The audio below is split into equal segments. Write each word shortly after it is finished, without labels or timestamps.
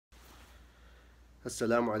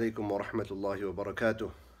Assalamu alaikum wa rahmatullahi wa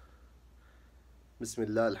barakatuh.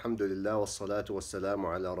 Bismillah, alhamdulillah, wa salatu wa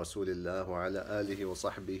salamu ala rasulillah wa ala alihi wa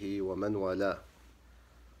sahbihi wa man wala.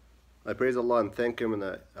 I praise Allah and thank Him, and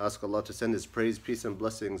I ask Allah to send His praise, peace and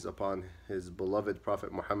blessings upon His beloved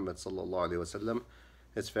Prophet Muhammad sallallahu alaihi wasallam,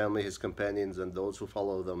 his family, his companions, and those who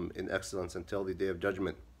follow them in excellence until the Day of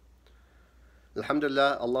Judgment.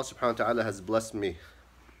 Alhamdulillah, Allah subhanahu wa ta'ala has blessed me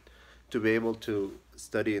to be able to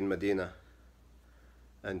study in Medina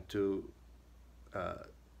and to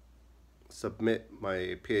submit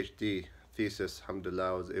my PhD thesis. Alhamdulillah,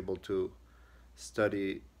 I was able to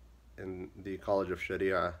study in the College of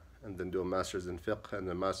Sharia and then do a master's in fiqh and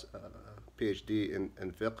a PhD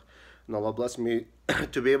in fiqh. And Allah blessed me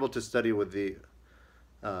to be able to study with the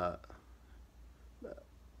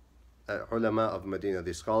ulama of Medina,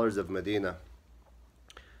 the scholars of Medina.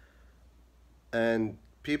 And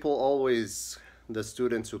people always, the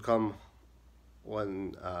students who come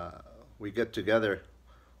when we get together,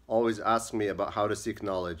 always ask me about how to seek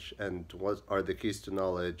knowledge and what are the keys to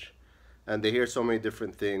knowledge. And they hear so many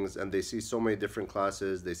different things, and they see so many different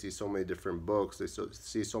classes, they see so many different books, they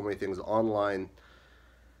see so many things online.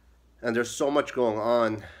 And there's so much going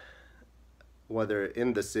on, whether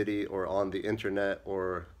in the city or on the internet,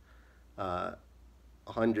 or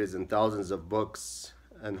hundreds and thousands of books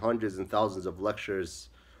and hundreds and thousands of lectures.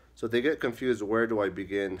 So they get confused, where do I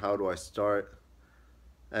begin, how do I start,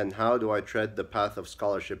 and how do I tread the path of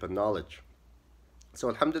scholarship and knowledge? So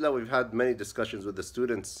alhamdulillah, we've had many discussions with the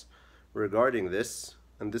students regarding this,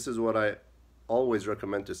 and this is what I always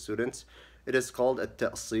recommend to students. It is called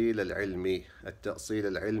at-ta'sil al-ilmi. At-ta'sil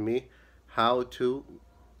al-ilmi, how to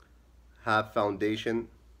have foundation,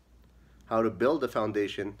 how to build a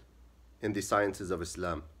foundation in the sciences of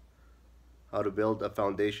Islam, how to build a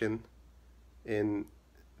foundation in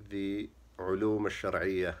the ulum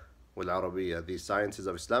al-shar'iyyah wal-Arabiyyah, the sciences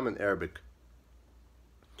of Islam and Arabic.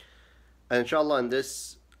 And inshallah, in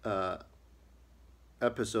this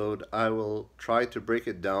episode, I will try to break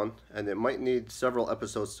it down, and it might need several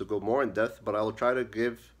episodes to go more in depth, but I will try to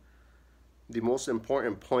give the most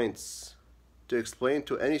important points to explain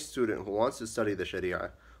to any student who wants to study the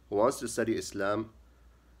Sharia, who wants to study Islam,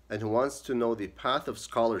 and who wants to know the path of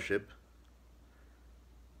scholarship,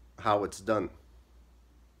 how it's done.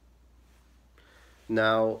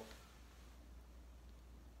 Now,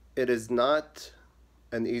 it is not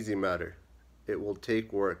an easy matter. It will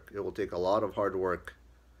take work. It will take a lot of hard work.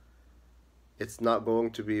 It's not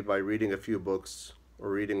going to be by reading a few books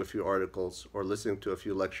or reading a few articles or listening to a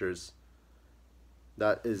few lectures.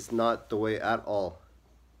 That is not the way at all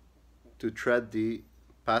to tread the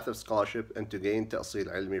path of scholarship and to gain ta'sil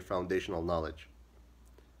ilmi, foundational knowledge.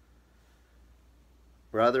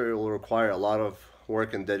 Rather, it will require a lot of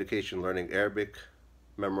work and dedication learning Arabic,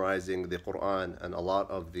 memorizing the Quran and a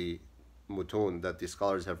lot of the mutun that the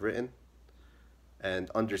scholars have written,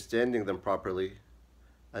 and understanding them properly,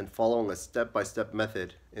 and following a step-by-step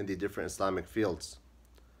method in the different Islamic fields.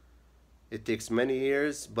 It takes many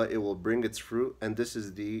years, but it will bring its fruit, and this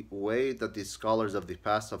is the way that the scholars of the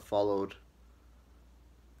past have followed,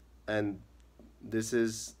 and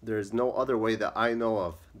there's no other way that I know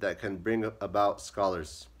of that can bring about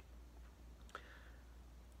scholars.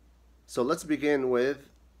 So let's begin with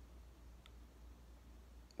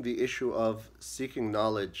the issue of seeking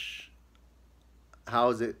knowledge.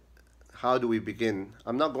 How do we begin?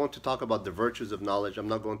 I'm not going to talk about the virtues of knowledge. I'm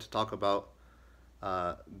not going to talk about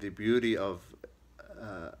the beauty of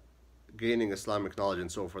gaining Islamic knowledge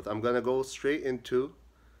and so forth. I'm going to go straight into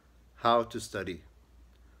how to study.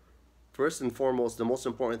 First and foremost, the most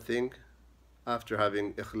important thing, after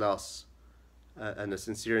having ikhlas and a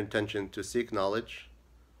sincere intention to seek knowledge,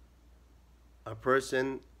 a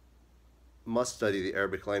person must study the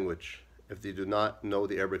Arabic language. If they do not know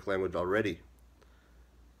the Arabic language already,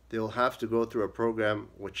 they'll have to go through a program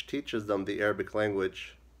which teaches them the Arabic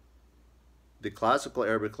language, the classical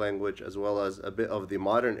Arabic language, as well as a bit of the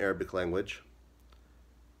modern Arabic language.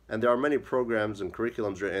 And there are many programs and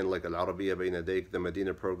curriculums written, like Al-Arabiya Bayna Yadayk, the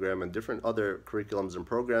Medina program, and different other curriculums and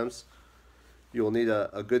programs. You will need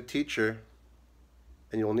a good teacher,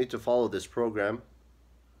 and you will need to follow this program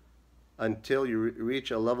until you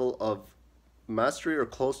reach a level of mastery or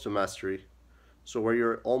close to mastery, so where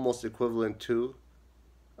you're almost equivalent to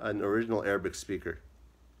an original Arabic speaker.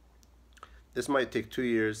 This might take 2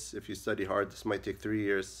 years if you study hard. This might take 3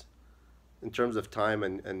 years. In terms of time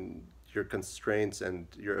and your constraints and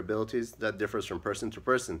your abilities, that differs from person to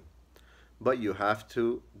person. But you have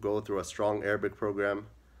to go through a strong Arabic program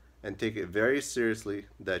and take it very seriously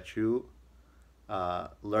that you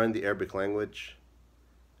learn the Arabic language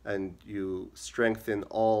and you strengthen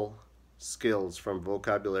all skills, from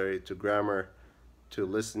vocabulary to grammar to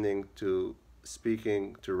listening to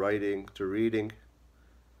speaking to writing to reading.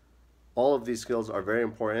 All of these skills are very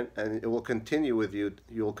important, and it will continue with you.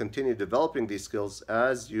 You will continue developing these skills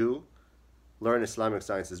as you learn Islamic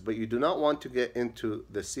sciences. But you do not want to get into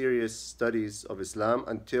the serious studies of Islam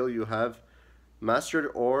until you have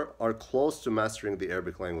mastered or are close to mastering the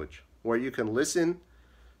Arabic language, where you can listen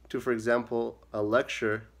to, for example, a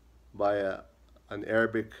lecture by an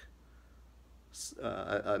Arabic,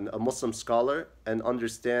 a Muslim scholar, and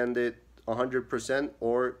understand it 100%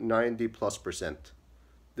 or 90+%.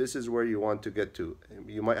 This is where you want to get to.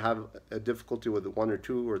 You might have a difficulty with 1 or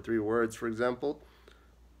 2 or 3 words, for example,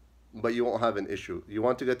 but you won't have an issue. You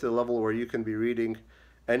want to get to the level where you can be reading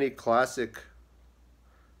any classic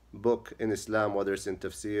book in Islam, whether it's in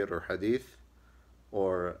tafsir or hadith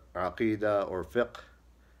or aqidah or fiqh,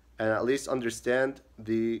 and at least understand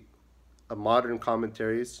the modern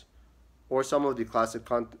commentaries or some of the classic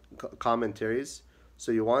commentaries.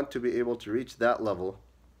 So you want to be able to reach that level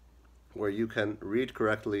where you can read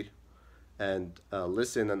correctly and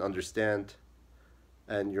listen and understand,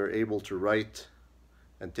 and you're able to write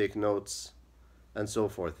and take notes and so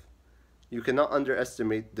forth. You cannot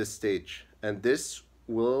underestimate this stage, and this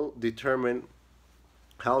will determine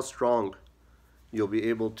how strong you'll be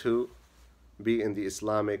able to be in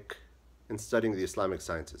studying the Islamic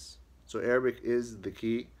sciences. So Arabic is the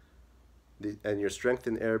key, and your strength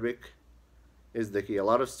in Arabic is the key. A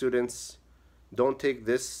lot of students don't take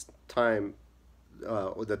this time,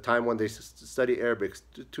 the time when they study Arabic,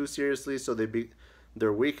 too seriously, so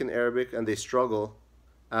they're weak in Arabic and they struggle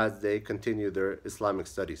as they continue their Islamic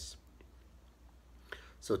studies.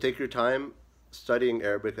 So take your time studying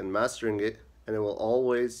Arabic and mastering it, and it will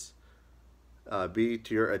always be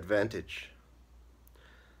to your advantage.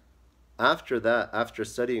 After that, after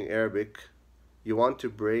studying Arabic, you want to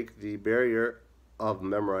break the barrier of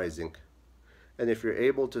memorizing. And if you're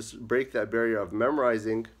able to break that barrier of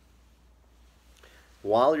memorizing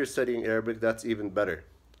while you're studying Arabic, that's even better.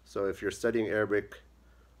 So if you're studying Arabic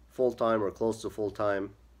full-time or close to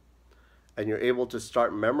full-time, and you're able to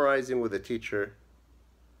start memorizing with a teacher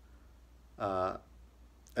and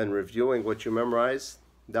reviewing what you memorize,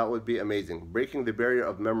 that would be amazing. Breaking the barrier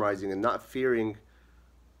of memorizing and not fearing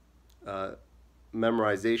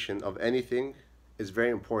memorization of anything is very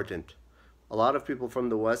important. A lot of people from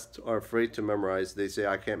the West are afraid to memorize. They say,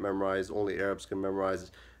 I can't memorize, only Arabs can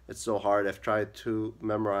memorize. It's so hard. I've tried to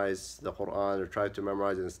memorize the Quran or tried to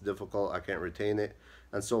memorize and it's difficult. I can't retain it,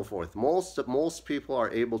 and so forth. Most people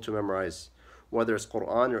are able to memorize, whether it's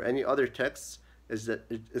Quran or any other texts.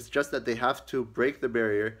 It's just that they have to break the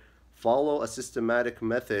barrier, follow a systematic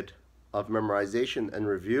method of memorization and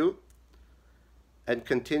review, and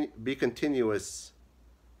be continuous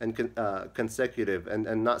and consecutive,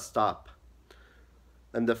 and not stop.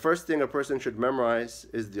 And the first thing a person should memorize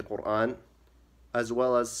is the Quran, as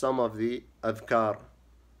well as some of the adhkar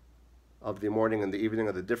of the morning and the evening,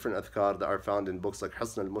 of the different adhkar that are found in books like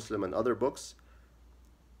Hisn al-Muslim and other books,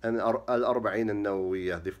 and al-Arba'in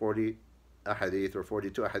al-Nawawiyah, the 40 ahadith or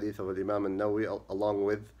 42 ahadith of Imam al-Nawawi, along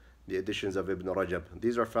with the additions of Ibn Rajab.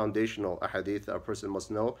 These are foundational ahadith that a person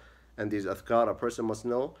must know, and these adhkar a person must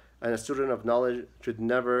know, and a student of knowledge should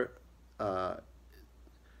never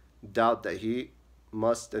doubt that he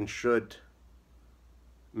must and should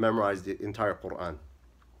memorize the entire Quran.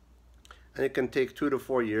 And it can take 2 to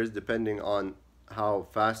 4 years depending on how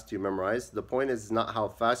fast you memorize. The point is not how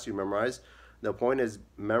fast you memorize. The point is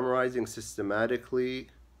memorizing systematically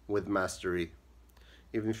with mastery.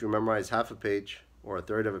 Even if you memorize half a page or a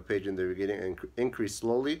third of a page in the beginning, and increase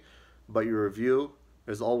slowly, but your review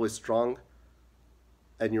is always strong,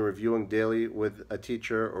 and you're reviewing daily with a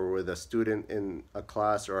teacher or with a student in a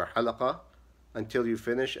class or a halaqah until you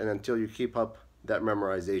finish and until you keep up that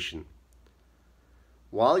memorization.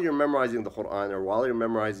 While you're memorizing the Quran, or while you're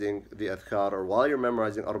memorizing the adhkar, or while you're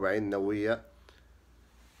memorizing Arba'in Nawawiyah,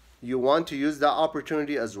 you want to use that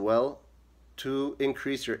opportunity as well to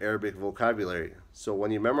increase your Arabic vocabulary. So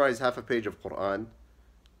when you memorize half a page of Quran,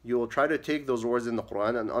 you will try to take those words in the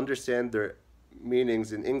Quran and understand their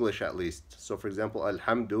meanings in English at least. So for example,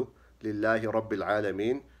 Alhamdu Lillahi Rabbil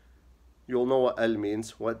Alameen, you'll know what Al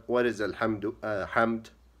means. What is Alhamdu? Hamd,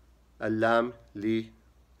 Al-Lam, Li,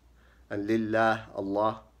 and Lillah,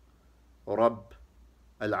 Allah, Rabb,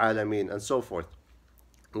 Al-Alameen, and so forth.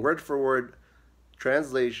 Word for word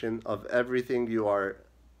translation of everything you are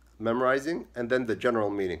memorizing, and then the general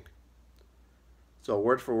meaning. So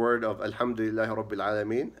word for word of Alhamdulillahi Rabbil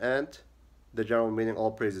Alameen, and the general meaning,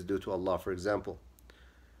 all praise is due to Allah, for example.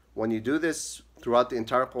 When you do this throughout the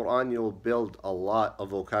entire Quran, you'll build a lot of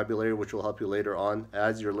vocabulary which will help you later on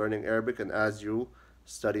as you're learning Arabic and as you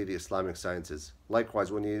study the Islamic sciences.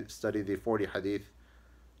 Likewise, when you study the 40 hadith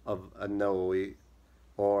of An-Nawawi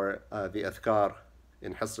or the Adhkar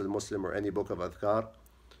in Hisn al-Muslim or any book of Adhkar,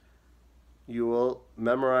 you will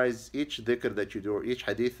memorize each dhikr that you do or each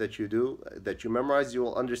hadith that you do, that you memorize. You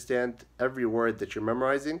will understand every word that you're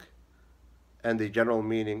memorizing and the general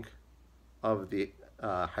meaning of the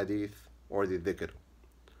hadith or the dhikr.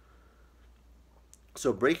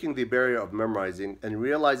 So breaking the barrier of memorizing and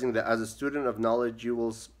realizing that as a student of knowledge, you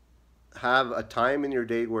will have a time in your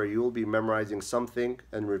day where you will be memorizing something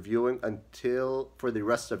and reviewing until for the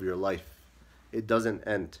rest of your life. It doesn't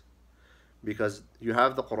end, because you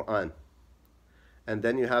have the Quran, and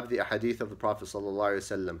then you have the hadith of the Prophet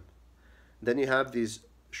ﷺ. Then you have these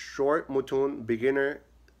short mutun, beginner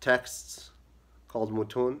texts called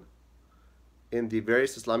mutun in the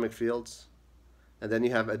various Islamic fields. And then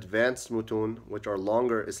you have advanced mutun, which are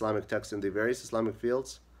longer Islamic texts in the various Islamic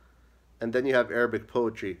fields. And then you have Arabic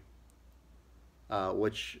poetry,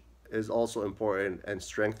 which is also important and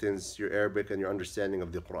strengthens your Arabic and your understanding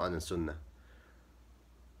of the Quran and Sunnah.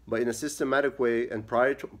 But in a systematic way and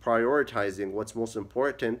prioritizing what's most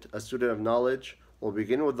important, a student of knowledge will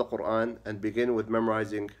begin with the Quran and begin with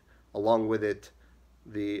memorizing along with it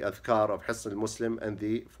the Adhkar of Hisn al-Muslim and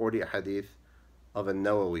the 40 hadith of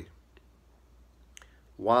An-Nawawi.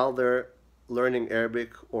 While they're learning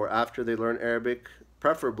Arabic or after they learn Arabic,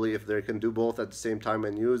 preferably if they can do both at the same time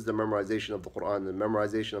and use the memorization of the Quran and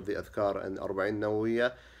memorization of the Adhkar and Arba'in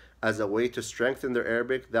Nawawiyya as a way to strengthen their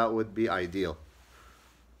Arabic, that would be ideal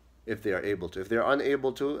if they are able to. If they're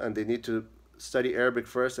unable to and they need to study Arabic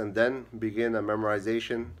first and then begin a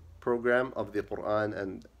memorization program of the Quran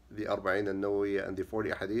and the Arba'in Nawawiyya and the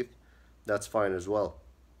 40 hadith, that's fine as well.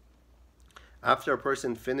 After a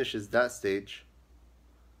person finishes that stage,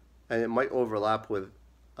 and it might overlap with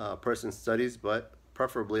a person's studies, but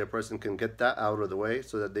preferably a person can get that out of the way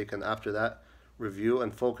so that they can after that review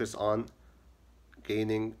and focus on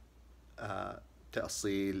gaining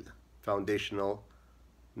ta'sil, foundational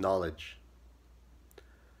knowledge.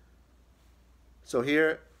 So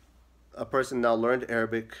here a person now learned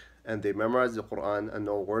Arabic and they memorized the Quran and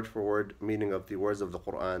know word for word meaning of the words of the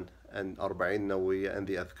Quran and Arba'in Nawawiyya and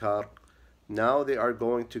the Adhkar. Now they are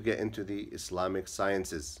going to get into the Islamic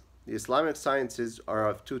sciences. The Islamic sciences are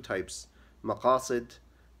of two types, maqasid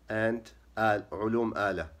and ulum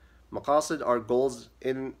ala. Maqasid are goals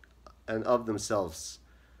in and of themselves.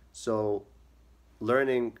 So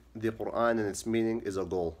learning the Quran and its meaning is a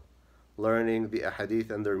goal. Learning the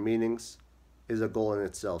ahadith and their meanings is a goal in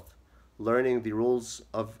itself. Learning the rules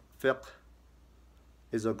of fiqh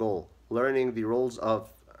is a goal. Learning the rules of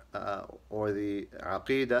or the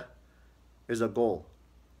aqidah is a goal.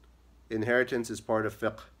 Inheritance is part of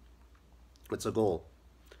fiqh. It's a goal.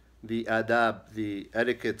 The adab, the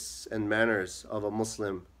etiquettes and manners of a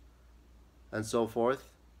Muslim and so forth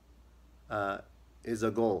is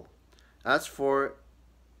a goal. As for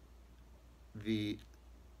the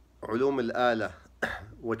ulum al-ala,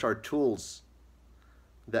 which are tools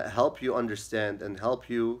that help you understand and help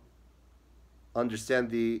you understand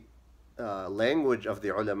the language of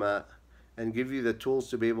the ulama and give you the tools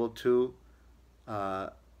to be able to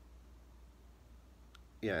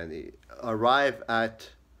arrive at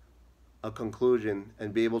a conclusion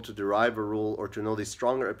and be able to derive a rule or to know the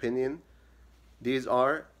stronger opinion, these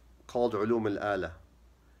are called ulum al-ala.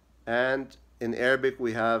 And in Arabic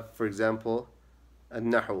we have, for example,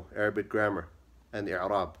 al-nahu, Arabic grammar, and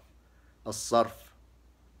i'rab, al-sarf,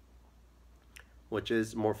 which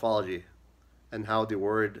is morphology and how the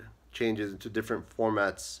word changes into different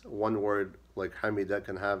formats. One word like hamida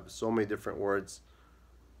can have so many different words.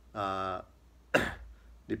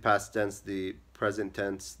 The past tense, the present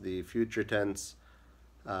tense, the future tense,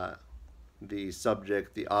 the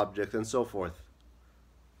subject, the object, and so forth.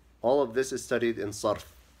 All of this is studied in sarf.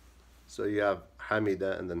 So you have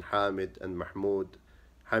hamida and then hamid and mahmud,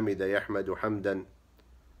 hamida yahmadu hamdan,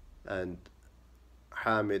 and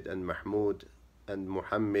hamid and mahmud, and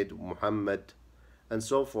muhammad, muhammad, and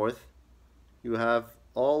so forth. You have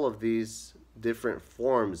all of these different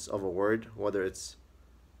forms of a word, whether it's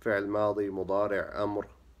fi'l madi, mudari', amr,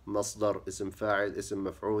 masdar, ism fa'il, ism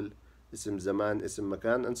maf'ul, ism zaman, ism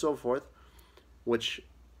makan, and so forth, which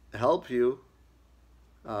help you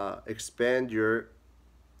expand your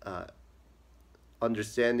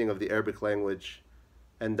understanding of the Arabic language,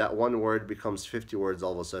 and that one word becomes 50 words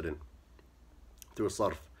all of a sudden through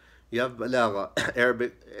sarf. You have balagha,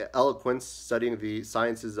 Arabic eloquence, studying the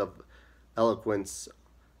sciences of eloquence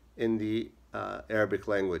in the Arabic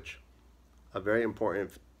language, a very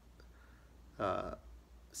important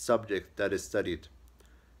subject that is studied.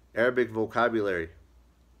 Arabic vocabulary.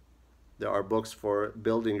 There are books for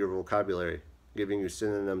building your vocabulary, giving you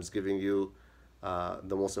synonyms, giving you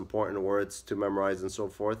the most important words to memorize and so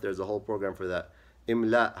forth. There's a whole program for that.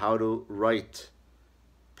 Imla, how to write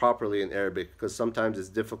properly in Arabic, because sometimes it's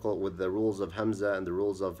difficult with the rules of Hamza and the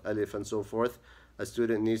rules of Alif and so forth. A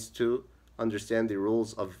student needs to understand the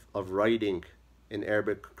rules of writing in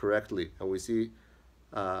Arabic correctly. And we see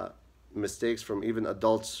mistakes from even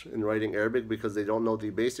adults in writing Arabic because they don't know the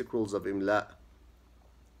basic rules of Imla,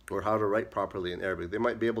 or how to write properly in Arabic. They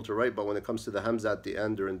might be able to write, but when it comes to the Hamza at the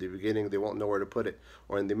end or in the beginning, they won't know where to put it,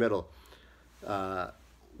 or in the middle.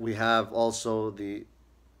 We have also the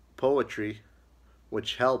poetry,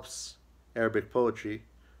 which helps, Arabic poetry,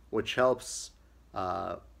 which helps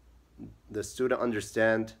the student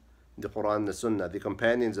understand the Quran and the Sunnah. The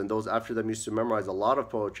companions and those after them used to memorize a lot of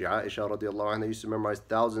poetry. Aisha radiallahu anha used to memorize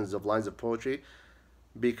thousands of lines of poetry,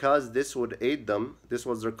 because this would aid them, this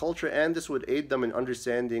was their culture, and this would aid them in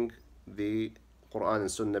understanding the Quran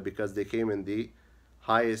and Sunnah, because they came in the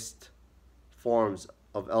highest forms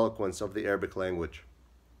of eloquence of the Arabic language.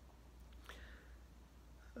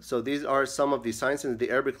 So these are some of the sciences in the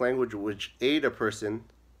Arabic language which aid a person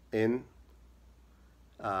in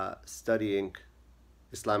studying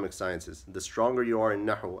Islamic sciences. The stronger you are in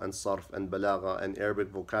Nahu and Sarf and Balagha and Arabic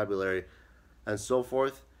vocabulary and so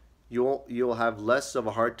forth, you'll have less of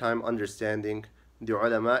a hard time understanding the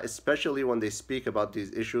ulama, especially when they speak about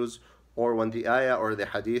these issues, or when the ayah or the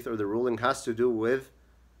hadith or the ruling has to do with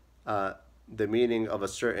the meaning of a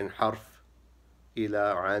certain harf,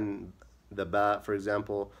 ila or an, the ba, for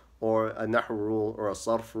example, or a nahu rule, or a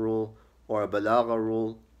sarf rule, or a balagha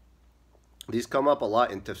rule. These come up a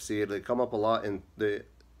lot in tafsir, they come up a lot in the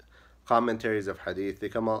commentaries of hadith, they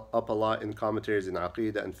come up a lot in commentaries in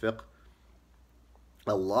aqidah and fiqh.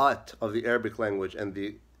 A lot of the Arabic language and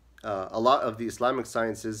a lot of the Islamic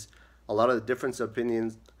sciences, a lot of the different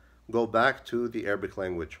opinions go back to the Arabic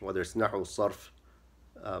language, whether it's nahu, sarf,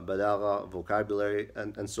 balagha, vocabulary,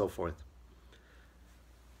 and so forth.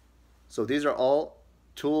 So these are all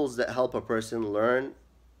tools that help a person learn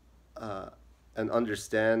and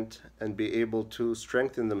understand and be able to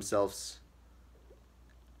strengthen themselves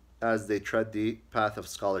as they tread the path of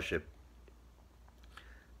scholarship.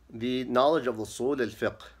 The knowledge of usul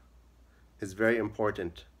al-fiqh is very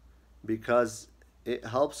important, because it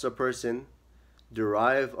helps a person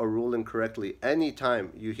derive a ruling correctly.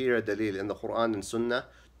 Anytime you hear a dalil in the Quran and Sunnah,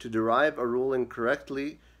 to derive a ruling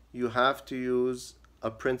correctly, you have to use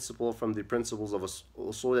a principle from the principles of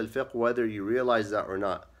usul al-fiqh, whether you realize that or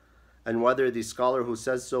not, and whether the scholar who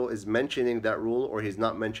says so is mentioning that rule or he's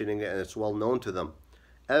not mentioning it and it's well known to them.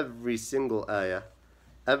 Every single ayah,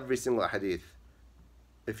 every single hadith,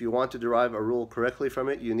 if you want to derive a rule correctly from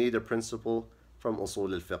it, you need a principle from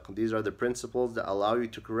usul al-fiqh. These are the principles that allow you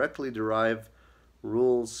to correctly derive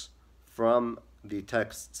rules from the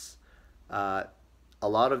texts. A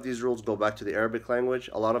lot of these rules go back to the Arabic language.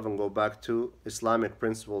 A lot of them go back to Islamic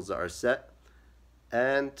principles that are set.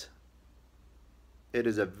 And it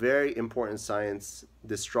is a very important science.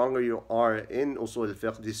 The stronger you are in usul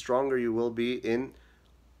al-fiqh, the stronger you will be in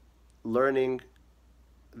learning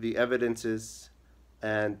the evidences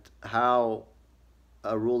and how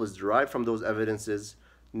a rule is derived from those evidences,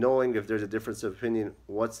 knowing if there's a difference of opinion,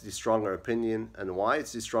 what's the stronger opinion and why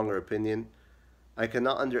it's the stronger opinion. I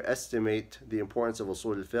cannot underestimate the importance of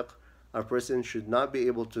usul al-fiqh. A person should not be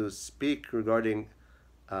able to speak regarding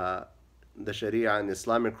the Sharia and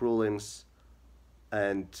Islamic rulings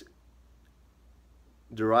and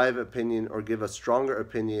derive opinion or give a stronger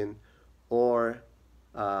opinion or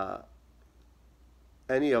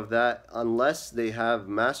any of that unless they have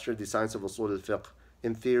mastered the science of usul al-fiqh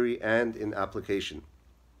in theory and in application.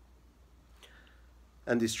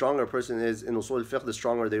 And the stronger a person is in usul al-fiqh, the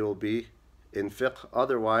stronger they will be in fiqh.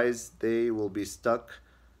 Otherwise, they will be stuck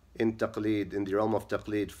in taqleed, in the realm of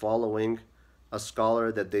taqleed, following a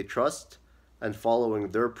scholar that they trust and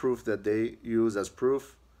following their proof that they use as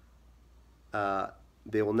proof.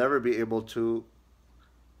 They will never be able to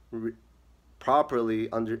properly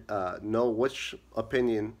know which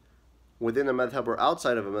opinion within a madhab or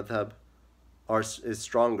outside of a madhab is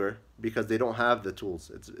stronger, because they don't have the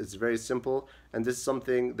tools. It's very simple, and this is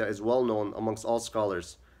something that is well known amongst all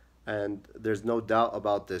scholars, and there's no doubt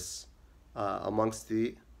about this amongst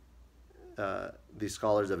the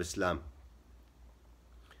scholars of Islam.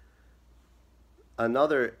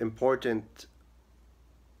 Another important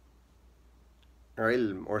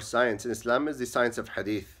ilm or science in Islam is the science of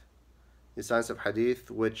hadith. The science of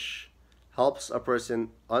hadith, which helps a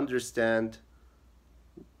person understand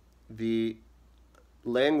the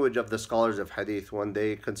language of the scholars of hadith when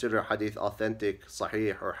they consider hadith authentic,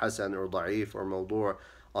 sahih, or hasan, or da'if, or mawdu',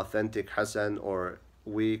 authentic, hasan, or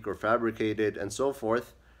weak, or fabricated, and so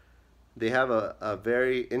forth. They have a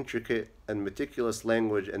very intricate and meticulous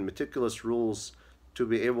language and meticulous rules to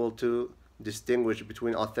be able to distinguish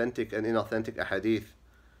between authentic and inauthentic hadith.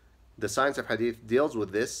 The science of hadith deals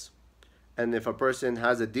with this, and if a person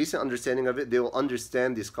has a decent understanding of it, they will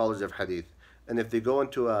understand the scholars of hadith. And if they go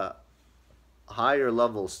into a higher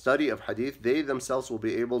level study of hadith, they themselves will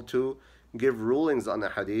be able to give rulings on a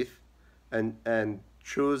hadith and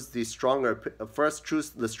choose the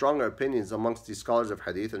stronger opinions amongst the scholars of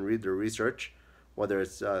hadith and read their research, whether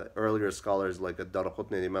it's earlier scholars like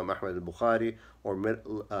Ad-Daraqutni and Imam Ahmad al-Bukhari, or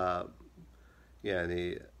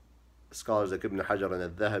يعني scholars like Ibn Hajar and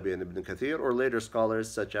al-Dhahabi and Ibn Kathir, or later scholars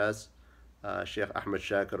such as Sheikh Ahmad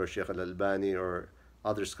Shakir or Sheikh al-Albani or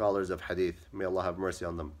other scholars of hadith. May Allah have mercy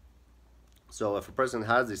on them. So if a person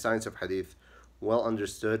has the science of hadith well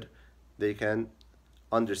understood, they can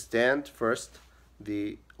understand first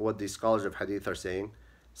what the scholars of hadith are saying.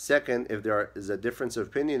 Second, if there is a difference of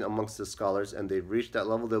opinion amongst the scholars and they've reached that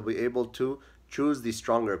level, they'll be able to choose the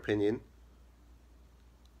stronger opinion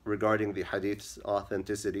regarding the hadith's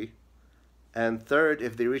authenticity. And third,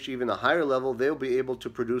 if they reach even a higher level, they'll be able to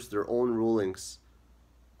produce their own rulings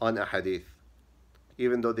on a hadith.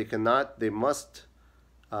 Even though they must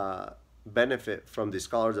benefit from the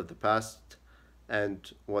scholars of the past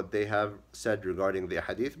and what they have said regarding the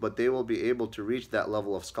hadith, but they will be able to reach that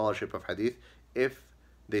level of scholarship of hadith if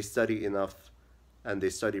they study enough and they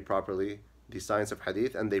study properly the science of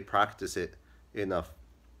hadith and they practice it enough.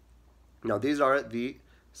 Now these are the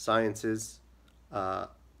sciences, the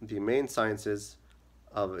main sciences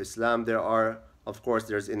of Islam. There are, of course,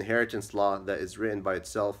 there's inheritance law that is written by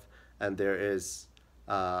itself, and there is,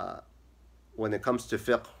 when it comes to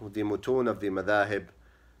fiqh, the mutun of the madhahib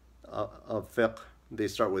of fiqh, they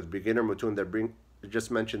start with beginner mutun that just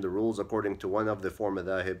mention the rules according to one of the four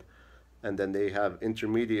madhahib, and then they have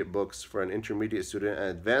intermediate books for an intermediate student and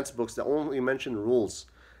advanced books that only mention rules,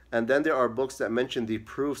 and then there are books that mention the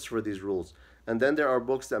proofs for these rules, and then there are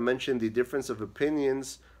books that mention the difference of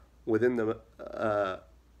opinions within one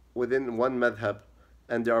madhab,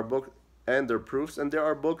 and there are books and their proofs, and there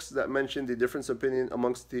are books that mention the difference of opinion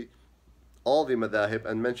amongst all the madhahib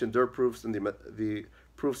and mention their proofs and the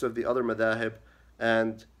proofs of the other madhahib,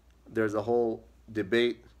 and there's a whole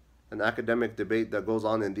debate, an academic debate that goes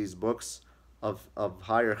on in these books of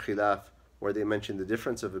higher khilaf, where they mention the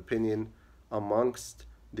difference of opinion amongst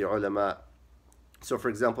the ulama. So for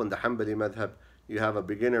example, in the Hanbali madhab, you have a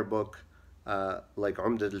beginner book like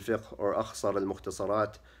Umdat al-Fiqh or Akhsar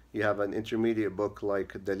al-Mukhtasarat. You have an intermediate book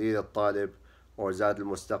like Dalil al-Talib or Zad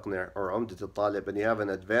al-Mustaqni' or Umdat al-Talib, and you have an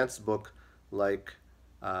advanced book like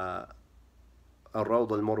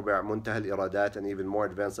Al-Rawd al-Murbi', Muntaha al-Iradat, and even more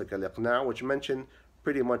advanced like Al-Iqna', which mention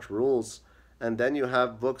pretty much rules. And then you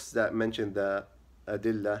have books that mention the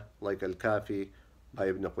Adillah like Al-Kafi by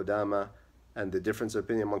Ibn Qudama, and the difference of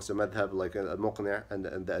opinion amongst the madhab like Al-Muqni' and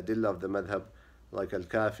the Adillah of the madhab like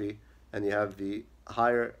Al-Kafi. And you have the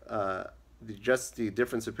higher, just the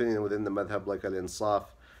difference of opinion within the madhab like Al-Insaf.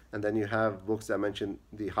 And then you have books that mention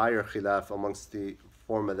the higher khilaf amongst the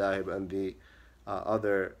four madhahib and the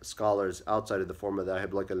other scholars outside of the four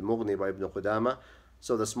madhahib like Al-Mughni by Ibn Qudama.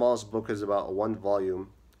 So the smallest book is about 1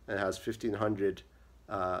 volume and has 1,500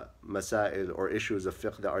 masail or issues of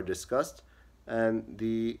fiqh that are discussed. And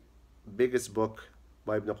the biggest book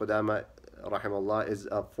by Ibn Qudama, rahimahullah, is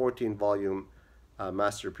a 14-volume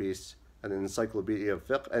masterpiece, an encyclopedia of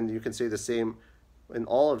fiqh. And you can say the same in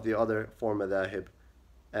all of the other four madhahib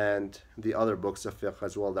and the other books of fiqh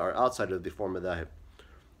as well that are outside of the four madhahib.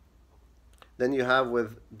 Then you have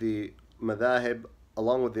with the madhahib,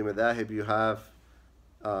 along with the madhahib, you have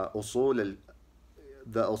the usul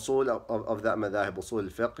of that madhahib, usul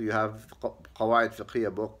al-fiqh. You have qawaid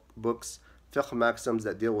fiqhiyya books, fiqh maxims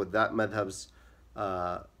that deal with that madhab's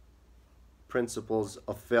principles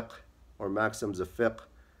of fiqh or maxims of fiqh,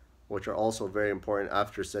 which are also very important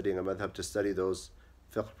after studying a madhab, to study those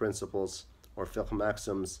fiqh principles or fiqh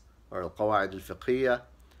maxims or al-qawaid al-fiqhiyya.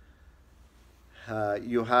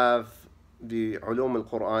 You have the ulum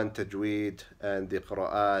al-Quran, tajweed, and the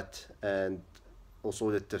qira'at, and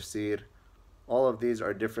usul al-tafsir. All of these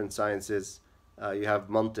are different sciences. You have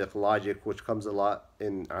mantiq, logic, which comes a lot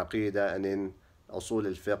in aqidah and in usul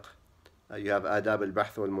al-fiqh. You have adab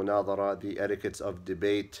al-bahth wal-munadhara, the etiquettes of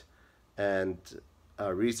debate and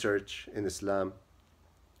research in Islam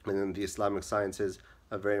and in the Islamic sciences,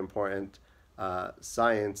 a very important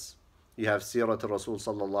science. You have Sirat al-Rasul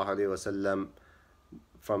sallallahu alayhi wa sallam,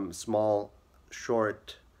 from small,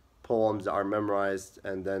 short poems that are memorized,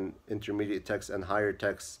 and then intermediate texts and higher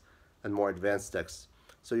texts and more advanced texts.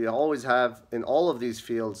 So you always have in all of these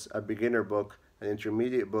fields a beginner book, an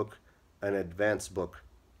intermediate book, an advanced book.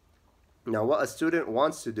 Now, what a student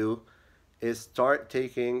wants to do is start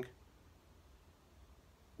taking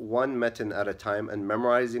one metin at a time and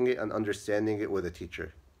memorizing it and understanding it with a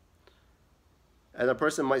teacher. And a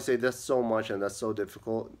person might say, that's so much and that's so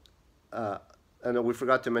difficult. And we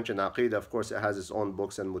forgot to mention Aqidah. Of course, it has its own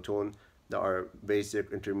books and mutun that are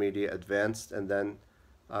basic, intermediate, advanced, and then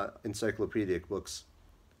encyclopedic books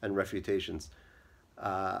and refutations.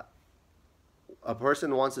 A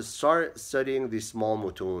person wants to start studying the small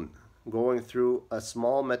mutun, going through a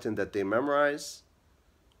small metin that they memorize,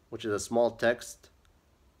 which is a small text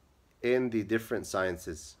in the different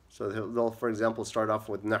sciences. So they'll, for example, start off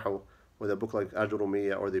with Nahu, with a book like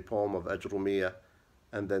Ajrumiyya or the poem of Ajrumiyya,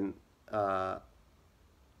 and then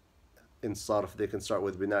in Sarf they can start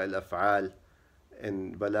with Bina al-Af'al.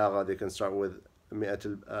 In Balagha they can start with Mi'at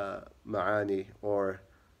al-Ma'ani or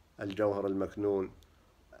Al-Jawhar al-Maknoon,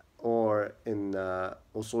 or in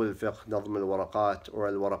Usul al-Fiqh, Nazm al-Waraqat or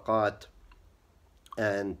al-Waraqat,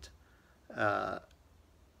 and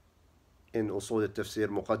in Usul al-Tafsir,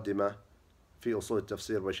 Muqaddimah في أصول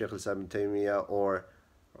التفسير by Shaykh al-Islam ibn Taymiyyah, or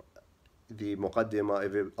the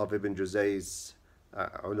Muqaddimah of Ibn Juzay's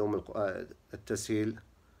علوم التسهيل,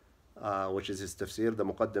 which is his tafsir. The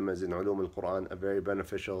Muqaddimah is in علوم القرآن, a very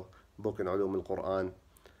beneficial book in علوم القرآن.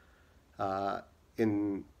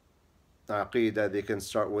 In Aqidah, they can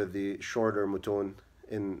start with the shorter mutun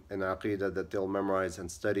in Aqidah that they'll memorize and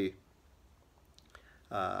study.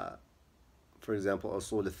 For example,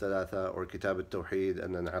 Usul al-Thalatha or Kitab al-Tawheed,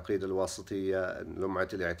 and then Aqidah al-Wasitiyya, and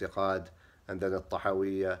Lum'at al-I'tiqad, and then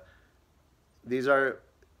al-Tahawiyya. These are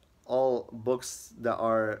all books that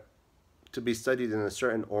are to be studied in a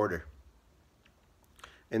certain order.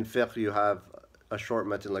 In fiqh, you have a short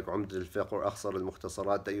method like Umd al-Fiqh or Akhsar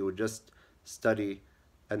al-Mukhtasarat that you would just study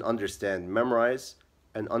and understand, memorize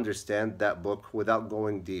and understand that book without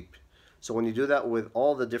going deep. So when you do that with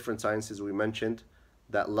all the different sciences we mentioned,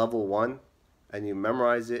 that level 1, and you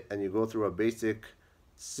memorize it and you go through a basic,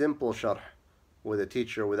 simple sharh with a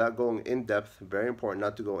teacher without going in depth, very important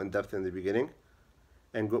not to go in depth in the beginning,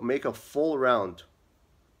 and go make a full round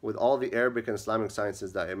with all the Arabic and Islamic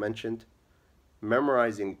sciences that I mentioned,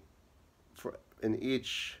 memorizing in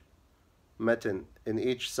each metin, in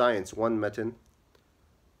each science, one metin,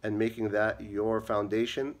 and making that your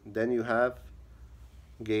foundation, then you have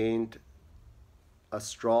gained a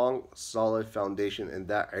strong, solid foundation in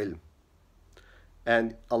that ilm.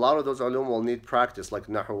 And a lot of those ulum will need practice, like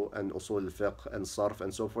Nahu and Usul al-Fiqh and Sarf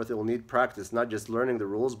and so forth. It will need practice, not just learning the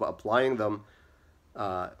rules, but applying them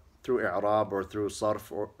through I'rab or through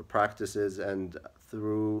Sarf or practices, and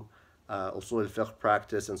through Usul al-Fiqh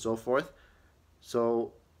practice and so forth.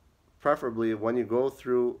 So preferably when you go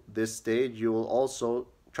through this stage, you will also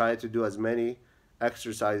try to do as many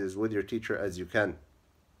exercises with your teacher as you can.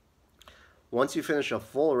 Once you finish a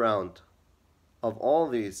full round of all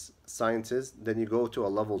these sciences, then you go to a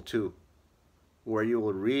level 2, where you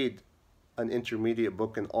will read an intermediate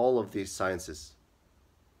book in all of these sciences,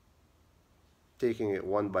 taking it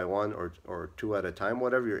one by one or two at a time,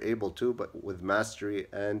 whatever you're able to, but with mastery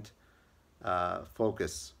and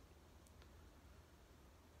focus.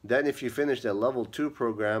 Then if you finish the level 2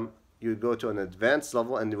 program, you would go to an advanced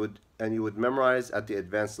level, and you would memorize at the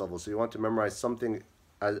advanced level. So you want to memorize something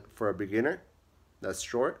for a beginner that's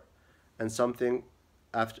short, and something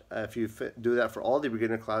after, if you do that for all the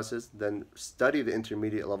beginner classes, then study the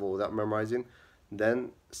intermediate level without memorizing,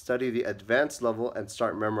 then study the advanced level and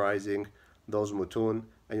start memorizing those mutun,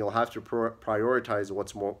 and you'll have to prioritize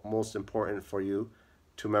what's most important for you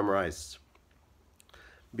to memorize.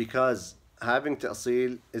 Because having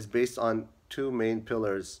ta'sil is based on two main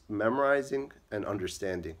pillars: memorizing and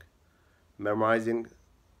understanding. Memorizing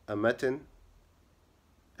a metin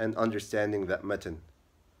and understanding that metin.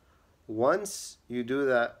 Once you do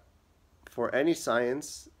that for any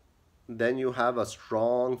science, then you have a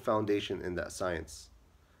strong foundation in that science.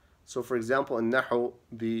 So for example, in Nahu,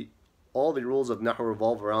 all the rules of Nahu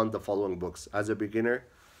revolve around the following books. As a beginner,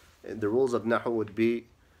 the rules of Nahu would be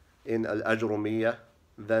in Al-Ajrumiyya,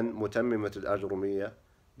 then Mutammimat Al-Ajrumiyya,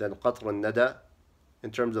 then Qatr al-Nada,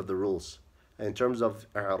 in terms of the rules. And in terms of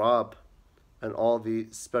I'rab and all the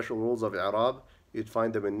special rules of I'rab, you'd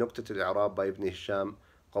find them in Nuqtat al-I'rab by Ibn Hisham,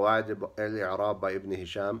 Qawaid al-I'rab by Ibn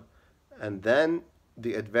Hisham, and then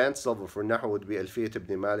the advanced level for Nahu would be Alfiyat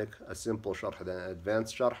ibn Malik, a simple sharh, then an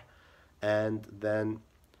advanced sharh, and then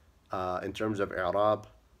in terms of I'rab,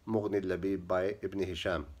 Mughni al-Labib by Ibn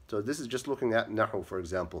Hisham. So this is just looking at Nahu, for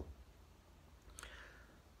example.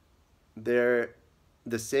 they're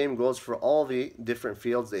the same goes for all the different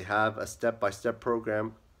fields. They have a step-by-step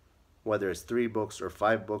program, whether it's 3 books or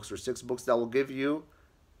 5 books or 6 books, that will give you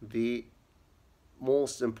the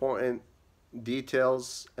most important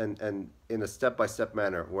details and in a step-by-step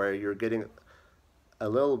manner, where you're getting a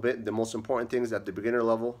little bit the most important things at the beginner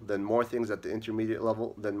level, then more things at the intermediate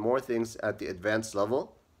level, then more things at the advanced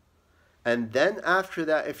level. And then after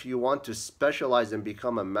that, if you want to specialize and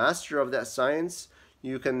become a master of that science,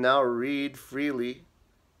 you can now read freely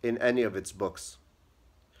in any of its books.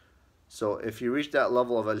 So if you reach that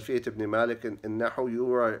level of Alfiyat ibn Malik in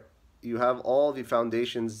Nahu, you have all the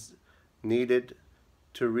foundations needed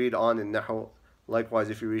to read on in Nahu. Likewise,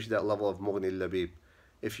 if you reach that level of Mughni al-Labib.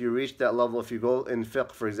 If you reach that level, if you go in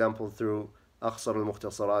fiqh, for example, through أخصر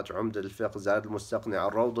المختصرات, عمدة الفقه, زاد المستقنع,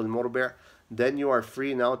 الروض المربع, then you are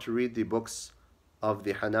free now to read the books of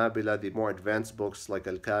the Hanabila, the more advanced books like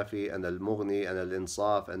Al-Kafi and Al-Mughni and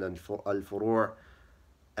Al-Insaf and Al-Furu',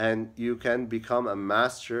 and you can become a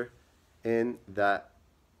master in that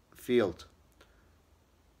field.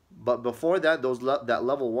 But before that, that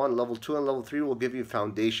level 1, level 2, and level 3 will give you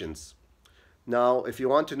foundations. Now, if you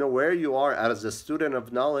want to know where you are as a student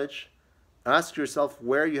of knowledge, ask yourself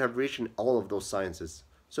where you have reached in all of those sciences.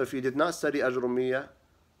 So if you did not study Ajrumiyya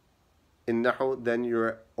in Nahu, then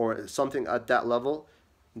you're, or something at that level,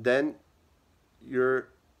 then you're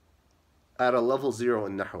at a level 0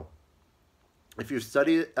 in Nahu. If you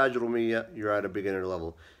study Ajrumiyya, you're at a beginner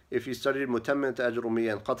level. If you studied Mutammat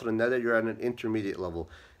Ajrumiyya and Qatr al-Nada, you're at an intermediate level.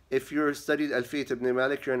 If you studied Alfiyat ibn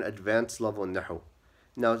Malik, you're an advanced level in Nahu.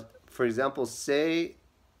 Now, for example, say,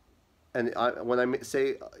 and when I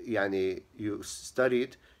say, yani, you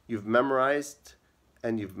studied, you've memorized,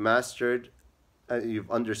 and you've mastered, and you've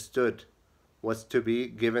understood what's to be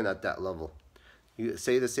given at that level. You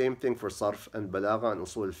say the same thing for Sarf and Balagha and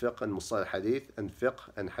Usul al-Fiqh and Mustalah al-Hadith and Fiqh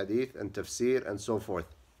and Hadith and Tafsir and so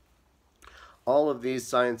forth. All of these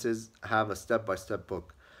sciences have a step-by-step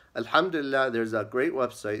book. Alhamdulillah, there's a great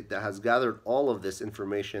website that has gathered all of this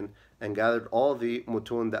information and gathered all the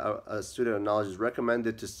mutun that a student of knowledge is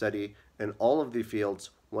recommended to study in all of the fields,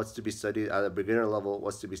 what's to be studied at a beginner level,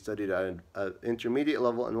 what's to be studied at an intermediate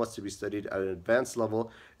level, and what's to be studied at an advanced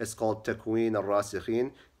level. It's called Takween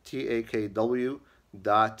al-Rasikhin, takw.in.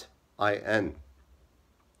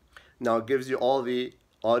 Now it gives you all the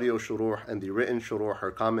audio shuruh and the written shuruh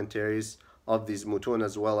or commentaries of these mutun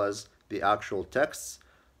as well as the actual texts,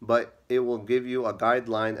 but it will give you a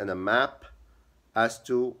guideline and a map as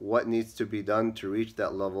to what needs to be done to reach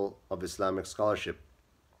that level of Islamic scholarship.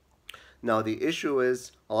 Now the issue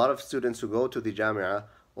is, a lot of students who go to the Jamia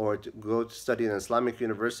or to go to study in an Islamic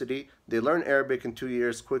university, they learn Arabic in 2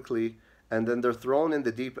 years quickly, and then they're thrown in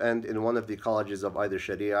the deep end in one of the colleges of either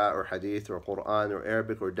Sharia or Hadith or Quran or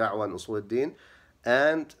Arabic or Da'wah and Usul al-Din,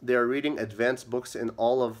 and they're reading advanced books in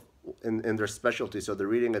all of in their specialty. So they're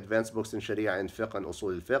reading advanced books in Sharia and Fiqh and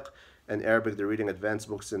Usul al-Fiqh. In Arabic, they're reading advanced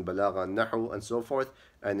books in Balagha and Nahu and so forth.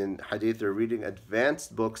 And in Hadith, they're reading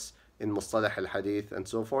advanced books in Mustalah al-Hadith and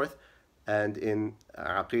so forth. And in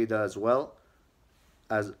Aqidah as well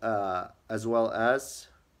as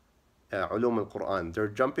Ulum al-Quran. They're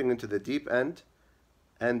jumping into the deep end,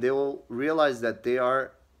 and they will realize that they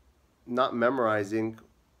are not memorizing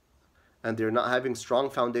and they're not having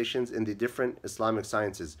strong foundations in the different Islamic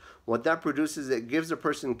sciences. What that produces, it gives a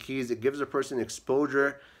person keys, it gives a person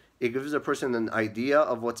exposure, it gives a person an idea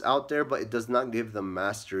of what's out there, but it does not give them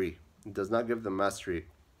mastery. It does not give them mastery.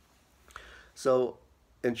 So,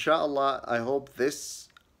 inshallah, I hope this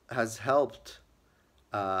has helped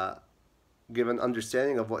give an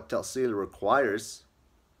understanding of what Ta'sil requires.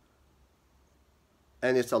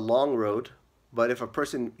 And it's a long road, but if a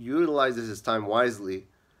person utilizes his time wisely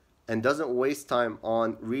and doesn't waste time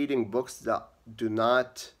on reading books that do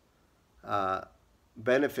not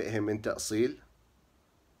benefit him in Ta'sil.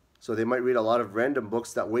 So they might read a lot of random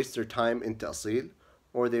books that waste their time in Ta'sil,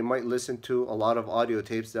 or they might listen to a lot of audio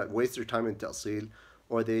tapes that waste their time in Ta'sil,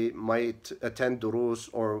 or they might attend durus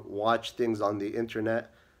or watch things on the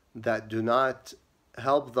internet that do not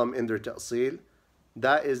help them in their Ta'sil.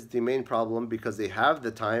 That is the main problem, because they have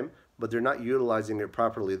the time, but they're not utilizing it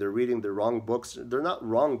properly. They're reading the wrong books. They're not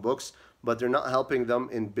wrong books, but they're not helping them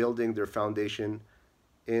in building their foundation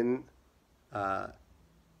in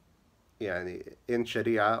in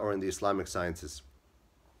Sharia or in the Islamic sciences.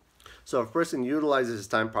 So if a person utilizes his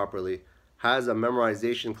time properly, has a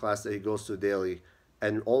memorization class that he goes to daily,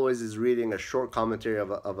 and always is reading a short commentary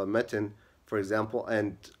of a metin, for example,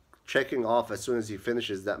 and checking off as soon as he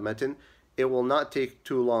finishes that metin, it will not take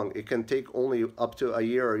too long. It can take only up to a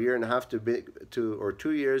year or a year and a half or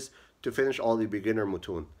 2 years to finish all the beginner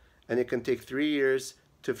mutun. And it can take 3 years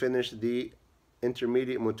to finish the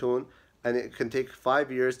intermediate mutun, and it can take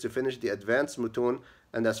 5 years to finish the advanced mutun,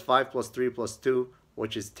 and that's 5 plus 3 plus 2,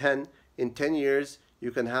 which is 10. In 10 years,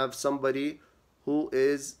 you can have somebody who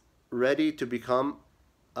is ready to become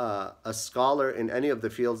a scholar in any of the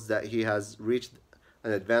fields that he has reached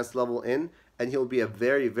an advanced level in, and he'll be a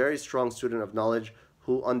very, very strong student of knowledge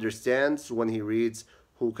who understands when he reads,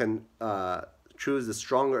 who can choose the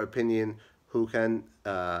stronger opinion, who can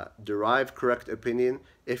derive correct opinion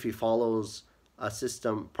if he follows a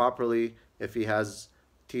system properly, if he has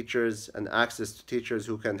teachers and access to teachers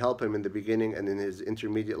who can help him in the beginning and in his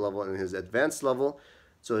intermediate level and his advanced level.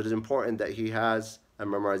 So it is important that he has a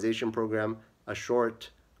memorization program, a short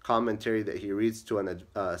commentary that he reads to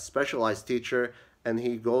a specialized teacher, and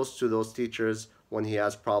he goes to those teachers when he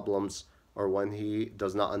has problems or when he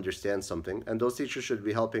does not understand something, and those teachers should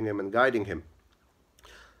be helping him and guiding him.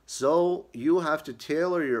 So you have to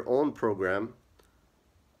tailor your own program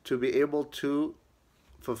to be able to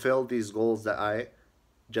fulfill these goals that I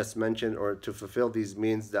just mentioned, or to fulfill these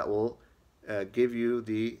means that will give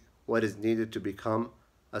you what is needed to become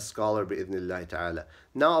a scholar bi'idhnillahi ta'ala.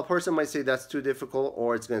 Now a person might say that's too difficult,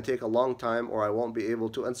 or it's going to take a long time, or I won't be able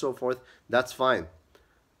to, and so forth. That's fine.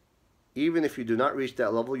 Even if you do not reach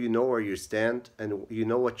that level, you know where you stand, and you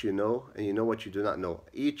know what you know, and you know what you do not know.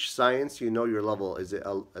 Each science, you know your level. Is it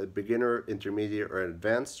a beginner, intermediate, or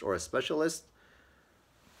advanced, or a specialist?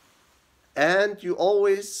 And you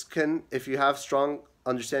always can, if you have strong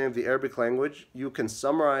understanding of the Arabic language, you can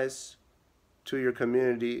summarize to your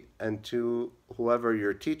community and to whoever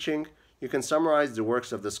you're teaching. You can summarize the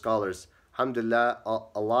works of the scholars. Alhamdulillah,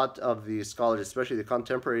 a lot of the scholars, especially the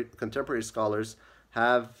contemporary scholars,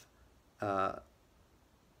 have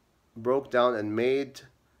broke down and made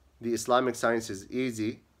the Islamic sciences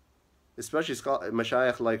easy. Especially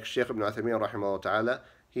mashayikh like Sheikh Ibn Uthaymeen rahimahullah ta'ala,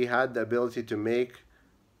 he had the ability to make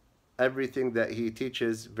everything that he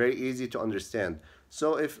teaches very easy to understand.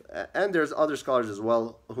 So and there's other scholars as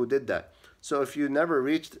well who did that. So if you never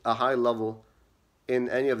reached a high level in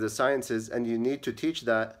any of the sciences and you need to teach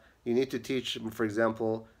that, you need to teach, for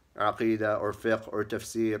example, aqidah or fiqh or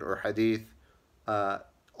tafsir or hadith,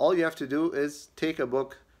 all you have to do is take a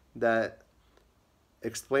book that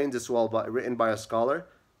explains this well, written by a scholar,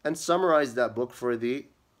 and summarize that book for the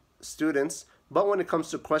students. But when it comes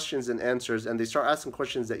to questions and answers, and they start asking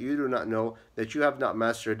questions that you do not know, that you have not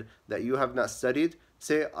mastered, that you have not studied,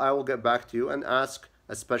 say, I will get back to you, and ask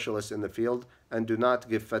a specialist in the field, and do not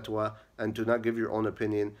give fatwa, and do not give your own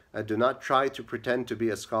opinion, and do not try to pretend to be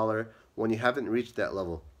a scholar when you haven't reached that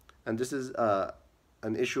level. And this is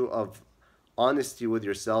an issue of honesty with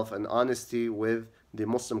yourself and honesty with the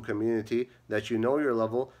Muslim community, that you know your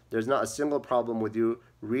level. There's not a single problem with you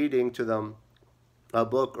reading to them a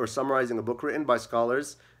book or summarizing a book written by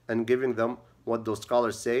scholars and giving them what those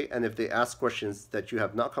scholars say. And if they ask questions that you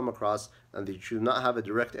have not come across and that you do not have a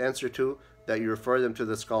direct answer to, that you refer them to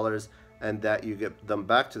the scholars and that you get them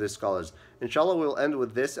back to the scholars. Inshallah, we'll end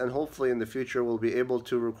with this, and hopefully in the future we'll be able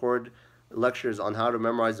to record lectures on how to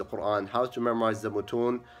memorize the Quran, how to memorize the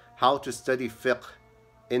mutun, how to study fiqh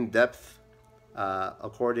in depth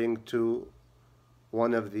according to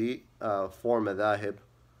one of the four madhahib,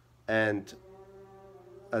 and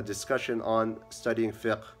a discussion on studying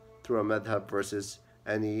fiqh through a madhab versus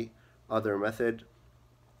any other method,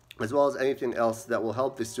 as well as anything else that will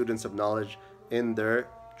help the students of knowledge in their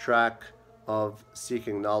track of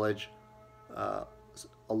seeking knowledge.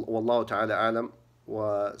 Wallahu ta'ala alam,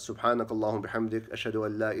 wa subhanak Allahumma bihamdik, ashhadu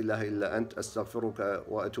an la ilaha illa ant, astaghfiruka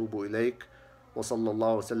wa atubu ilayk, wa sallallahu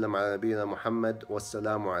wa sallam ala nabiyyina Muhammad,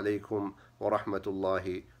 wassalamu alaykum wa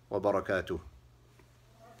rahmatullahi wa barakatuh.